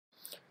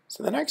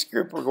So the next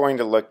group we're going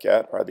to look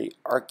at are the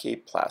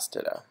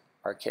Archaeplastida.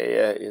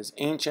 Archaea is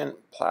ancient,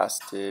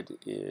 plastid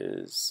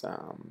is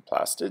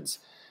plastids.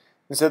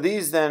 And so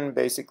these then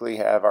basically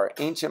have our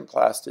ancient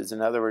plastids.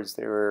 In other words,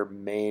 they were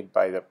made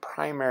by the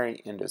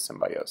primary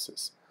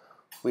endosymbiosis.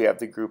 We have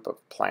the group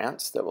of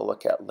plants that we'll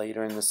look at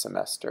later in the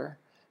semester,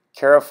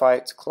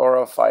 charophytes,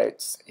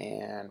 chlorophytes,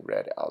 and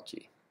red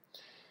algae.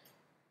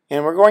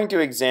 And we're going to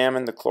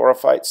examine the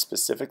chlorophytes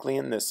specifically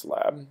in this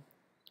lab.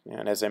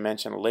 And as I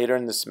mentioned, later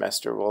in the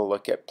semester, we'll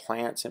look at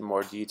plants in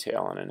more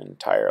detail in an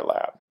entire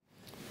lab.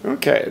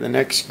 Okay, the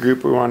next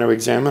group we want to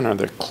examine are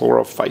the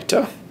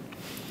chlorophyta.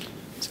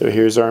 So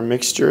here's our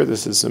mixture.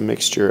 This is a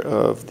mixture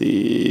of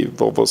the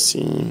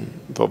Volvocene,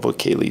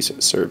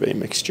 Volvocales survey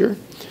mixture.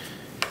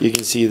 You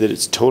can see that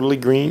it's totally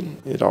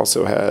green. It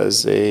also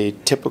has a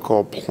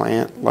typical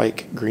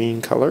plant-like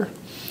green color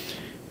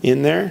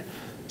in there.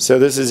 So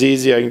this is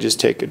easy. I can just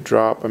take a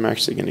drop. I'm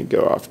actually going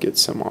to get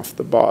some off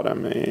the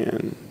bottom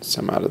and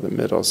some out of the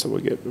middle, so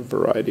we'll get a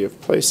variety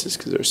of places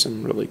because there's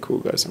some really cool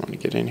guys I want to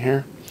get in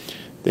here.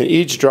 Then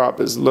each drop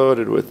is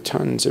loaded with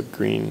tons of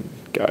green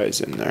guys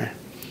in there.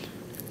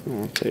 And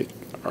we'll take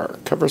our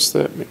cover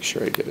slip, make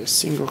sure I get a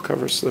single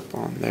cover slip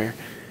on there,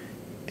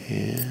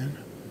 and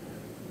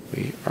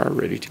we are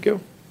ready to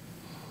go.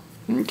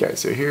 Okay,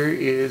 so here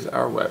is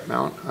our wet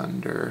mount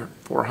under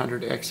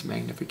 400x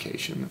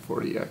magnification, the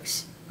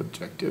 40x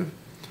objective.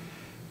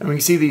 And we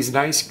can see these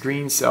nice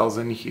green cells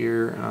in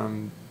here.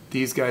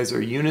 These guys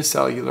are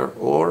unicellular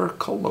or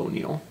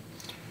colonial.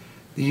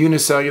 The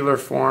unicellular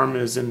form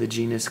is in the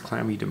genus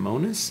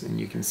Chlamydomonas, and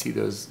you can see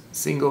those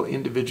single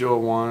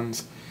individual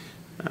ones.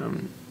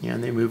 And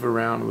they move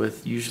around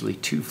with usually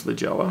 2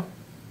 flagella.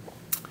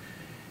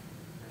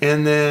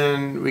 And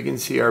then we can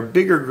see our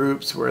bigger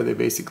groups where they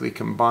basically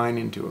combine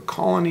into a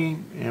colony,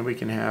 and we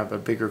can have a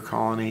bigger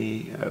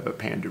colony of a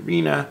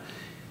Pandorina,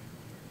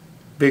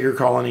 bigger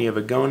colony of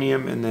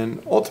Agonium, and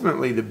then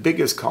ultimately the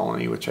biggest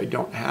colony, which I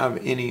don't have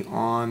any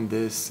on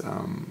this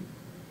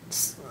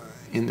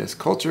in this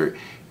culture,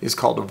 is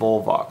called a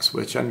Volvox,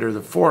 which under the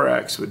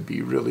 4x would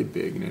be really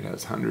big, and it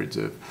has hundreds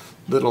of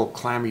little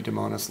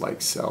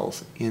Chlamydomonas-like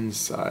cells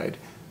inside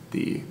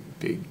the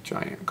big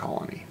giant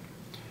colony.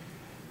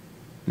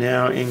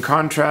 Now, in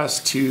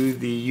contrast to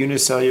the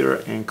unicellular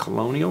and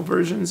colonial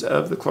versions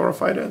of the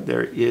chlorophyta,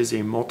 there is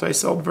a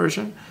multicelled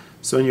version.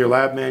 So in your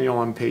lab manual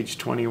on page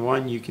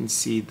 21, you can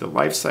see the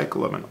life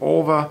cycle of an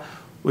ulva,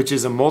 which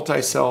is a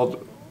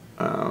multicelled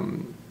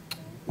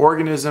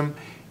organism,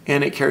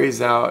 and it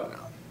carries out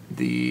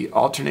the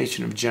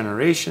alternation of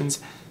generations,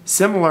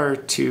 similar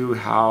to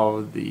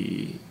how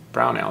the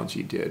brown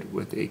algae did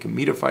with a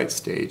gametophyte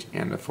stage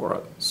and a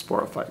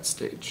sporophyte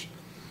stage.